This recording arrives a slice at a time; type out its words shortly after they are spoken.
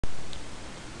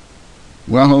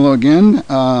Well, hello again,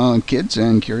 kids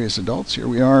and curious adults. Here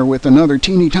we are with another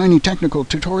teeny tiny technical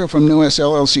tutorial from NOS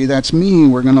LLC. That's me.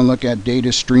 We're going to look at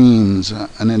data streams,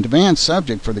 an advanced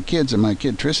subject for the kids in my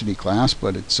Kidtricity class,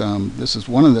 but it's this is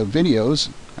one of the videos.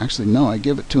 Actually, no, I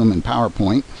give it to them in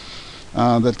PowerPoint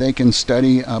that they can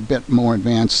study a bit more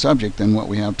advanced subject than what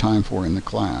we have time for in the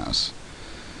class.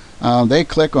 They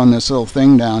click on this little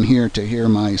thing down here to hear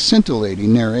my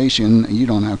scintillating narration. You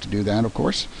don't have to do that, of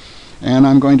course. And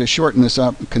I'm going to shorten this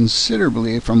up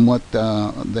considerably from what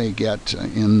they get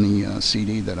in the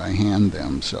CD that I hand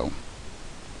them. So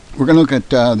we're going to look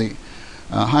at the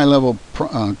high-level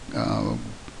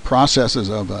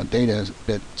processes of data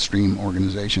bit stream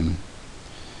organization.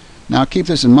 Now keep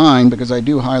this in mind, because I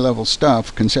do high-level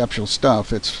stuff, conceptual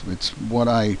stuff. It's what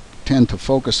I tend to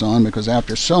focus on, because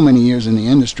after so many years in the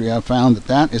industry, I've found that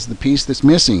that is the piece that's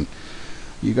missing.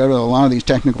 You go to a lot of these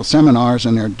technical seminars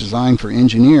and they're designed for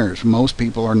engineers. Most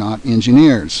people are not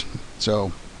engineers.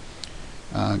 So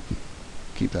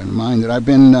keep that in mind, that I've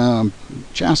been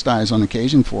chastised on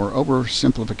occasion for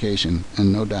oversimplification,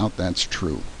 and no doubt that's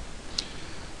true.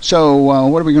 So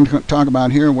what are we going to talk about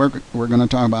here? We're going to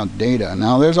talk about data.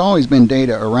 Now, there's always been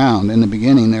data around. In the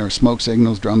beginning, there were smoke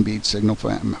signals, drum beats, signal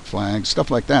flags,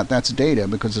 stuff like that. That's data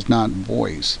because it's not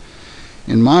voice.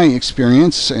 In my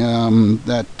experience, from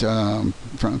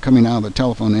coming out of the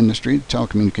telephone industry, the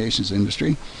telecommunications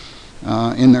industry,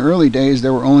 in the early days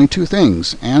there were only two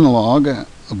things: analog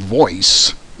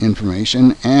voice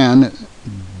information and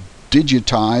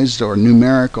digitized or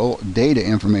numerical data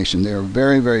information. They are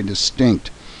very, very distinct.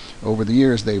 Over the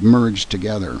years they've merged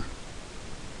together.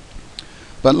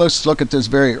 But let's look at this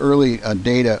very early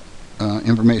data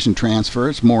information transfer.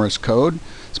 It's Morse code.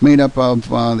 It's made up of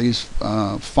these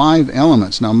 5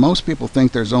 elements. Now, most people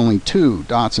think there's only 2,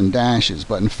 dots and dashes,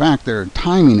 but in fact there are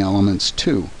timing elements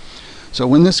too. So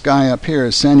when this guy up here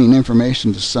is sending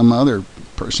information to some other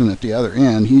person at the other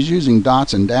end, he's using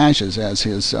dots and dashes as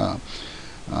his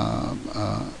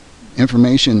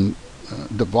information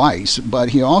device, but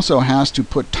he also has to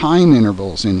put time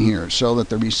intervals in here so that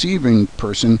the receiving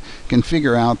person can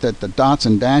figure out that the dots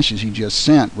and dashes he just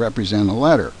sent represent a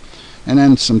letter, and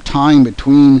then some time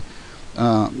between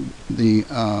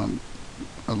the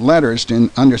letters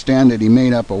to understand that he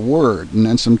made up a word, and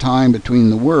then some time between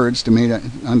the words to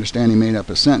understand he made up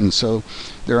a sentence. So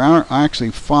there are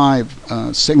actually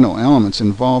 5 signal elements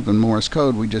involved in Morse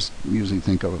code. We just usually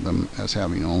think of them as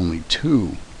having only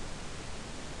 2.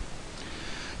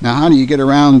 Now, how do you get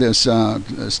around this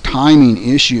timing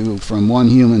issue from one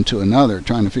human to another,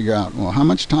 trying to figure out, well, how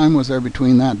much time was there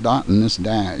between that dot and this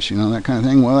dash, you know, that kind of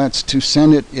thing? Well, that's to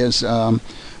send it as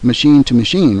machine to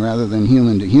machine rather than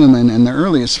human to human. And the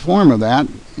earliest form of that,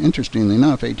 interestingly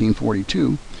enough,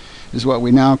 1842, is what we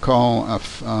now call a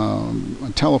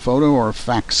telephoto or a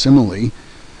facsimile.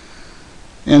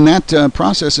 And that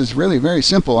process is really very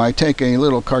simple. I take a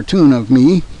little cartoon of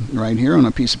me right here on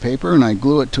a piece of paper, and I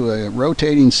glue it to a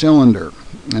rotating cylinder.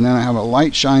 And then I have a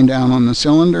light shine down on the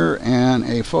cylinder, and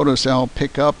a photocell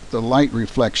pick up the light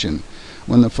reflection.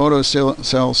 When the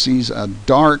photocell sees a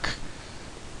dark,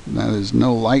 that is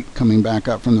no light coming back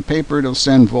up from the paper, it'll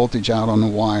send voltage out on the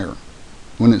wire.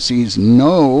 When it sees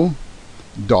no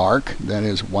dark, that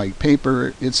is white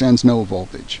paper, it sends no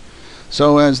voltage.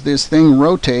 So as this thing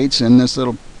rotates and this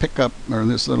little pickup or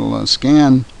this little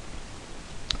scan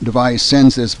device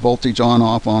sends this voltage on,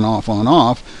 off, on, off, on,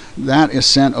 off, that is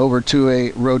sent over to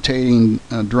a rotating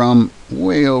drum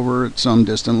way over at some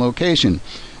distant location.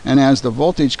 And as the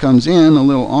voltage comes in, a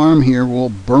little arm here will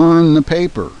burn the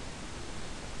paper.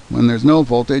 When there's no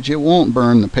voltage, it won't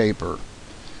burn the paper.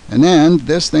 And then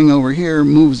this thing over here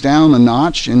moves down a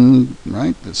notch, and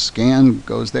right, the scan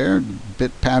goes there,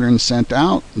 bit pattern sent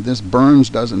out. This burns,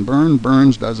 doesn't burn,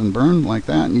 burns, doesn't burn, like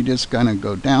that. And you just kind of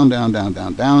go down, down, down,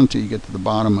 down, down until you get to the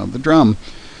bottom of the drum.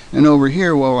 And over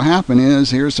here, what will happen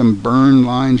is, here's some burn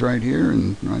lines right here,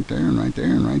 and right there, and right there,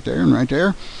 and right there, and right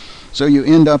there. So you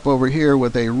end up over here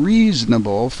with a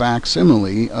reasonable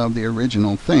facsimile of the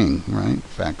original thing, right?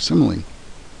 Facsimile.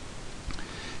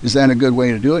 Is that a good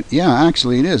way to do it? Yeah,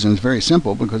 actually it is, and it's very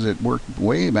simple because it worked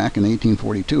way back in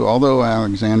 1842. Although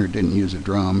Alexander didn't use a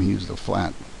drum, he used a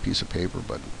flat piece of paper,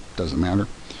 but it doesn't matter.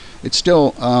 It's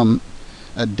still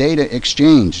a data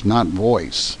exchange, not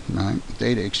voice, right?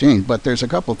 Data exchange. But there's a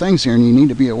couple things here and you need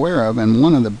to be aware of, and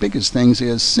one of the biggest things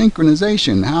is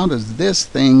synchronization. How does this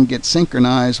thing get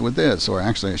synchronized with this? Or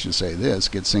actually I should say this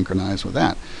gets synchronized with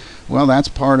that. Well, that's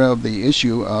part of the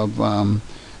issue of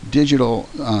digital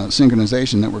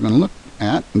synchronization that we're going to look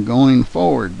at going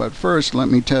forward. But first, let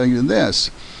me tell you this.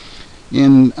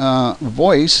 In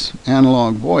voice,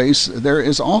 analog voice, there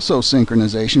is also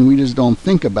synchronization. We just don't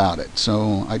think about it.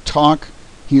 So I talk,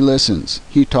 he listens.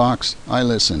 He talks, I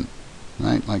listen.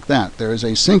 Right, like that. There is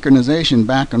a synchronization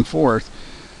back and forth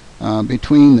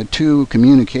between the two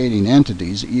communicating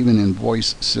entities, even in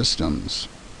voice systems.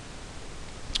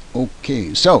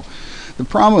 Okay, so the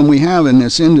problem we have in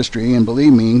this industry, and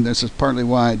believe me, this is partly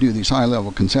why I do these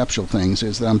high-level conceptual things,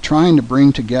 is that I'm trying to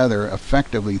bring together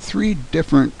effectively 3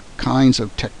 different kinds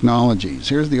of technologies.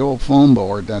 Here's the old phone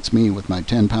board. That's me with my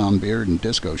 10-pound beard and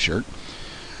disco shirt.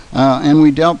 And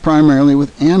we dealt primarily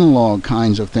with analog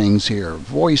kinds of things here,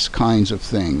 voice kinds of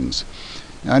things.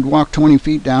 I'd walk 20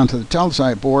 feet down to the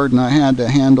teletype board, and I had to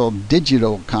handle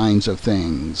digital kinds of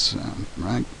things,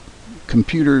 right?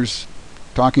 Computers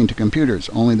talking to computers,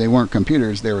 only they weren't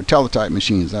computers, they were teletype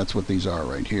machines. That's what these are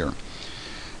right here.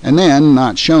 And then,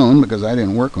 not shown because I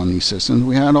didn't work on these systems,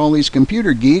 we had all these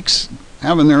computer geeks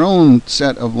having their own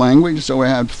set of language. So we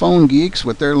had phone geeks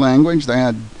with their language, they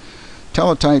had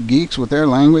teletype geeks with their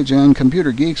language, and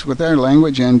computer geeks with their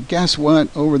language. And guess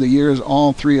what? Over the years,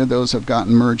 all 3 of those have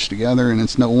gotten merged together, and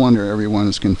it's no wonder everyone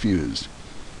is confused.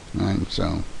 Right?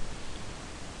 So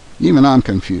even I'm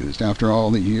confused after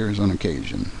all the years on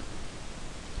occasion.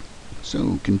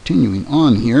 So continuing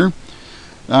on here,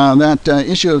 that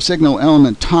issue of signal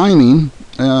element timing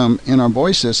in our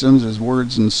voice systems is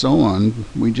words and so on.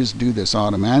 We just do this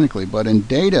automatically. But in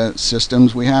data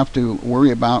systems, we have to worry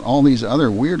about all these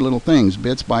other weird little things,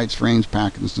 bits, bytes, frames,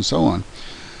 packets, and so on.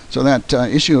 So that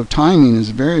issue of timing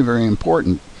is very, very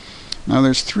important. Now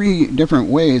there's 3 different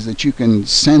ways that you can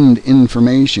send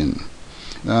information.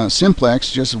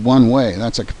 Simplex, just one way.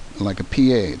 That's like a PA.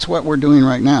 It's what we're doing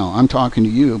right now. I'm talking to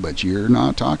you, but you're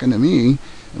not talking to me.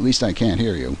 At least I can't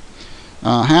hear you.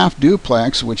 Half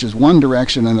duplex, which is one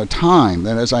direction at a time.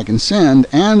 That is, I can send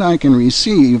and I can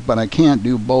receive, but I can't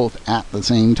do both at the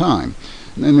same time.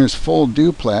 And then there's full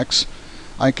duplex.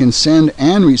 I can send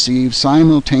and receive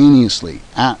simultaneously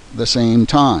at the same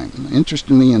time.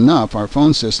 Interestingly enough, our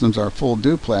phone systems are full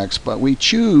duplex, but we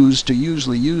choose to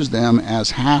usually use them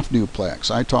as half duplex.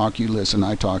 I talk, you listen,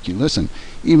 I talk, you listen,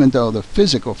 even though the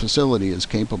physical facility is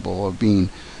capable of being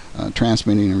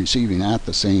transmitting and receiving at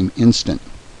the same instant.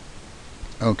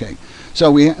 Okay, so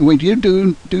we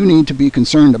do need to be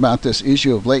concerned about this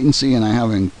issue of latency, and I have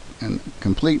a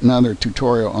complete another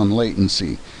tutorial on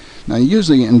latency. Now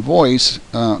usually in voice,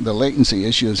 the latency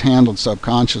issue is handled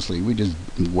subconsciously. We just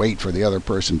wait for the other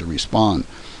person to respond.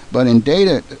 But in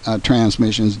data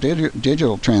transmissions,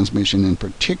 digital transmission in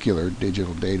particular,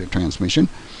 digital data transmission,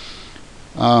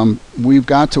 we've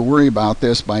got to worry about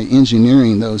this by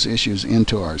engineering those issues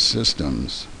into our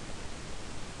systems.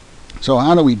 So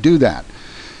how do we do that?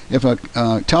 If a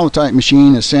teletype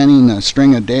machine is sending a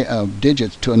string of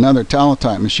digits to another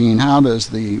teletype machine, how does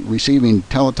the receiving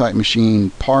teletype machine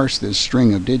parse this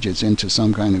string of digits into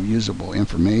some kind of usable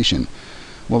information?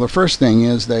 Well, the first thing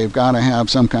is they've got to have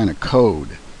some kind of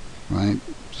code, right?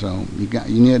 So you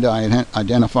need to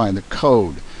identify the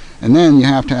code. And then you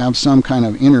have to have some kind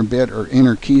of inner bit or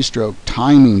inner keystroke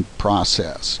timing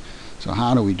process. So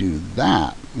how do we do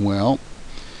that? Well,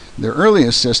 the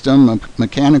earliest system, a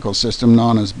mechanical system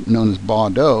known as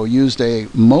Baudot, used a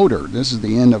motor. This is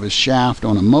the end of a shaft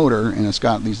on a motor, and it's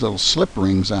got these little slip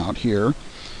rings out here.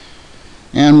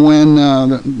 And when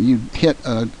you hit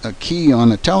a key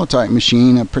on a teletype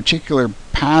machine, a particular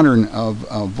pattern of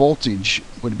voltage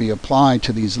would be applied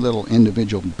to these little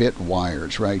individual bit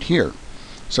wires right here.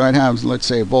 So I'd have, let's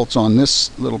say, volts on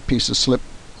this little piece of slip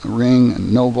ring,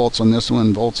 and no volts on this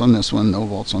one, volts on this one, no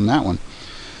volts on that one.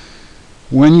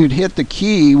 When you'd hit the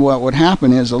key, what would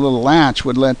happen is a little latch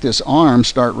would let this arm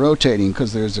start rotating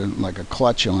because there's like a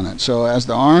clutch on it. So as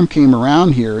the arm came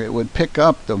around here, it would pick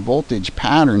up the voltage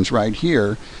patterns right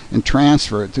here and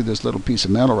transfer it through this little piece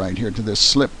of metal right here to this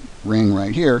slip ring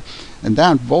right here. And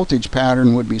that voltage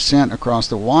pattern would be sent across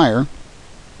the wire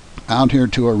out here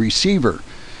to a receiver.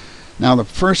 Now the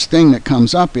first thing that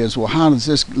comes up is, well, how does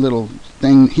this little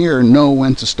thing here know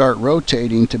when to start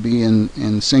rotating to be in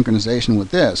synchronization with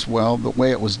this? Well, the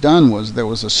way it was done was there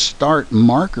was a start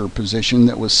marker position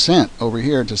that was sent over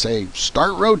here to say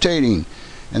start rotating,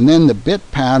 and then the bit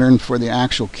pattern for the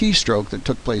actual keystroke that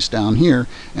took place down here,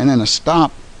 and then a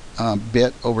stop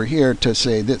bit over here to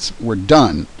say that we're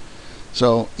done.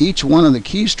 So each one of the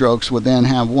keystrokes would then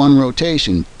have one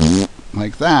rotation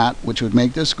like that, which would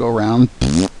make this go around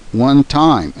one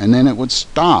time, and then it would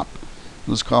stop.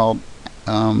 It was called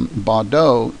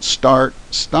Baudot start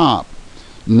stop.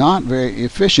 Not very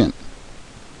efficient.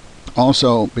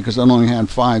 Also, because I only had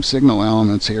 5 signal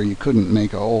elements here, you couldn't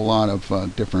make a whole lot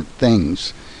of different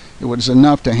things. It was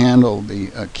enough to handle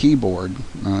the keyboard,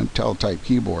 teletype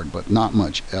keyboard, but not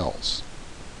much else.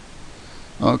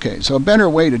 Okay, so a better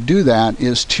way to do that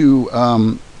is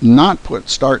to not put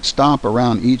start stop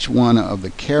around each one of the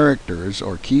characters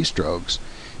or keystrokes.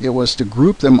 It was to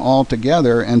group them all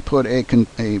together and put a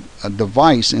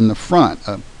device in the front,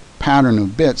 a pattern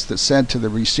of bits that said to the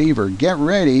receiver, get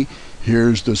ready,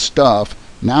 here's the stuff,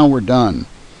 now we're done.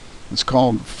 It's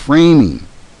called framing.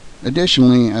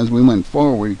 Additionally, as we went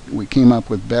forward, we came up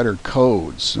with better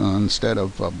codes. Instead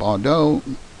of Baudot,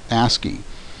 ASCII.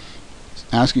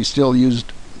 ASCII is still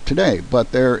used today,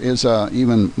 but there is a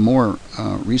even more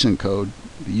recent code,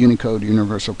 the Unicode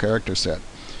Universal Character Set.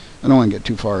 I don't want to get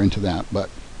too far into that, but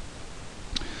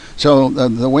so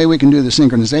the way we can do the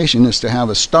synchronization is to have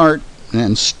a start and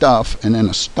then stuff and then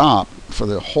a stop for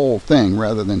the whole thing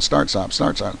rather than start stop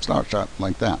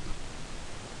like that.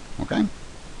 Okay?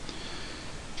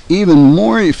 Even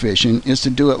more efficient is to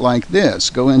do it like this.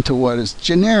 Go into what is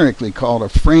generically called a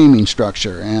framing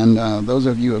structure, and those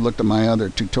of you who looked at my other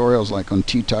tutorials like on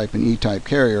T-type and E-type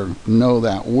carrier know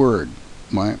that word.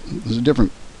 Right? There's a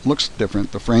different, looks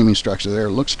different, the framing structure there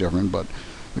looks different, but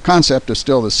the concept is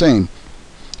still the same.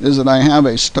 Is that I have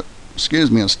a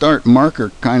start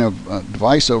marker kind of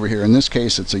device over here. In this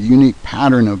case, it's a unique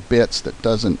pattern of bits that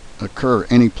doesn't occur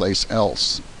anyplace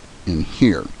else in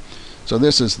here. So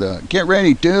this is the get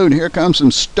ready, dude, here comes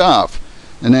some stuff,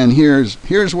 and then here's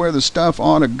where the stuff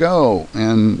ought to go,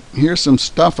 and here's some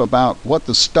stuff about what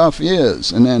the stuff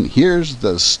is, and then here's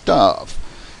the stuff,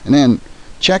 and then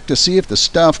check to see if the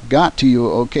stuff got to you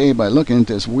okay by looking at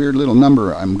this weird little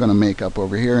number I'm going to make up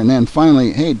over here, and then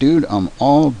finally, hey dude, I'm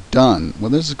all done.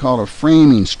 Well, this is called a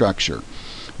framing structure.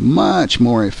 Much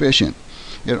more efficient.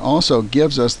 It also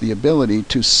gives us the ability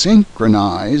to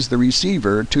synchronize the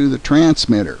receiver to the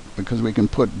transmitter, because we can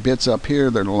put bits up here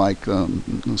that are like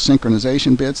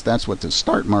synchronization bits. That's what the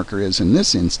start marker is in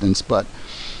this instance, but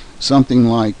something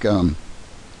like a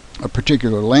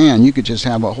particular LAN, you could just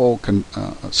have a whole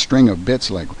string of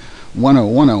bits like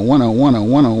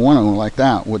 1010101010 like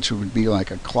that, which would be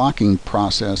like a clocking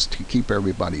process to keep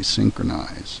everybody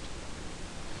synchronized.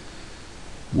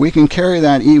 We can carry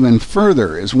that even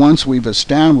further, is once we've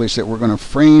established that we're going to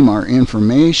frame our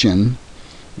information,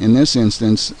 in this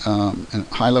instance a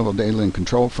high-level data link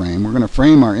control frame, we're going to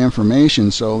frame our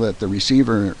information so that the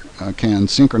receiver can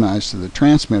synchronize to the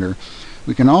transmitter.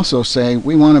 We can also say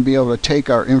we want to be able to take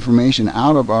our information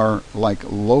out of our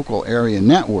local area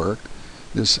network.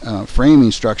 This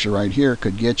framing structure right here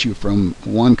could get you from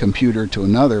one computer to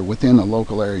another within a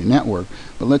local area network.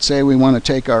 But let's say we want to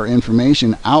take our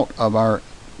information out of our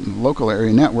local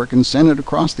area network and send it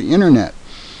across the internet.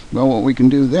 Well, what we can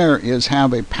do there is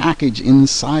have a package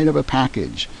inside of a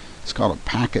package. It's called a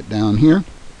packet down here.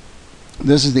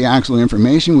 This is the actual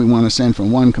information we want to send from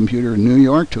one computer in New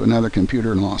York to another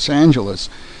computer in Los Angeles.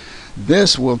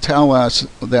 This will tell us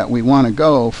that we want to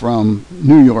go from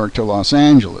New York to Los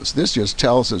Angeles. This just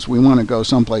tells us we want to go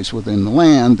someplace within the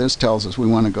LAN. This tells us we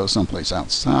want to go someplace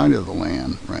outside of the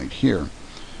LAN right here.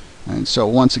 And so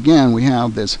once again, we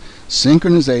have this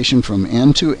synchronization from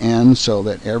end to end so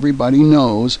that everybody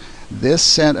knows this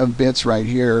set of bits right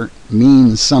here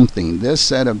means something. This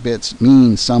set of bits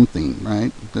means something,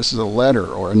 right? This is a letter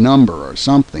or a number or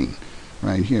something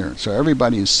right here. So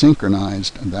everybody is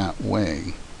synchronized that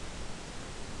way.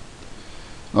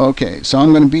 Okay, so I'm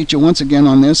going to beat you once again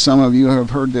on this. Some of you have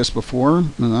heard this before.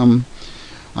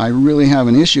 I really have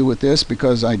an issue with this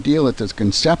because I deal at this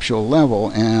conceptual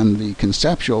level, and the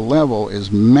conceptual level is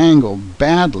mangled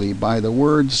badly by the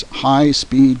words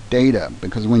high-speed data,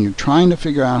 because when you're trying to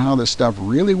figure out how this stuff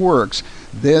really works,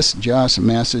 this just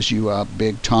messes you up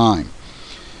big time.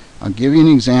 I'll give you an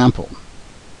example.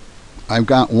 I've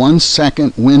got 1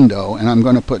 second window, and I'm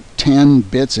going to put 10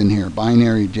 bits in here,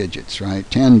 binary digits, right?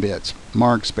 10 bits.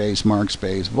 Mark space,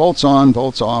 volts on,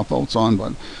 volts off, volts on,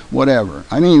 but whatever.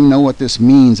 I don't even know what this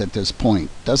means at this point.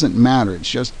 Doesn't matter.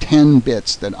 It's just 10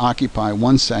 bits that occupy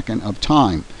 1 second of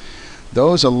time.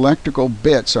 Those electrical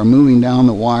bits are moving down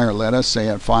the wire, let us say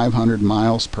at 500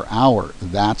 miles per hour.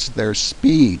 That's their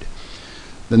speed.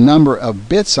 The number of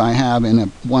bits I have in a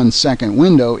 1 second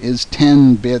window is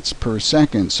 10 bits per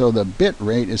second. So the bit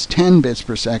rate is 10 bits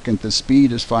per second. The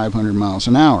speed is 500 miles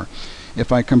an hour.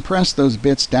 If I compress those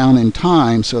bits down in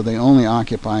time so they only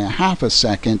occupy a half a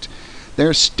second,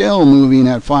 they're still moving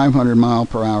at 500 mile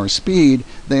per hour speed.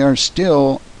 They are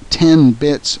still 10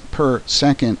 bits per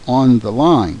second on the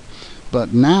line.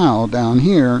 But now down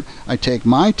here, I take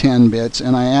my 10 bits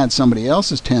and I add somebody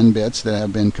else's 10 bits that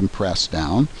have been compressed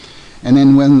down. And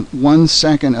then when 1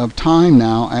 second of time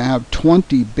now, I have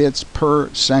 20 bits per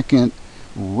second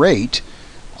rate,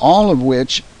 all of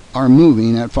which are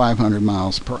moving at 500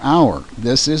 miles per hour.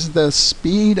 This is the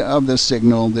speed of the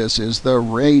signal. This is the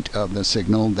rate of the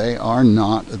signal. They are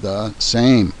not the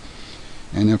same.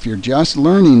 And if you're just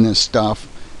learning this stuff,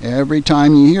 every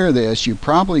time you hear this, you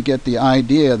probably get the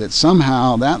idea that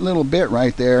somehow that little bit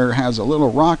right there has a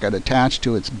little rocket attached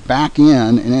to its back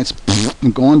end and it's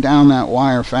going down that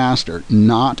wire faster.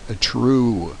 Not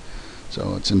true.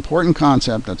 So it's an important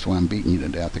concept. That's why I'm beating you to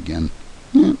death again.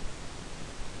 Yeah.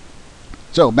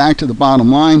 So back to the bottom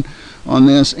line on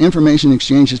this. Information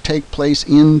exchanges take place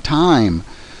in time.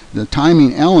 The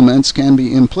timing elements can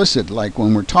be implicit, like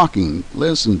when we're talking,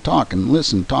 listen, talk, and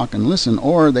listen, talk, and listen,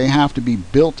 or they have to be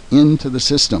built into the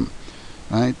system.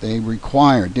 Right? They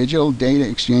require, digital data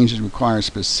exchanges require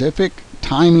specific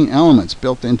timing elements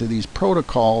built into these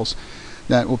protocols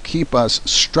that will keep us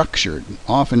structured,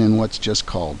 often in what's just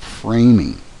called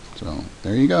framing. So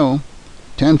there you go.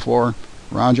 10-4,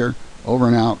 Roger, over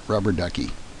and out, rubber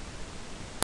ducky.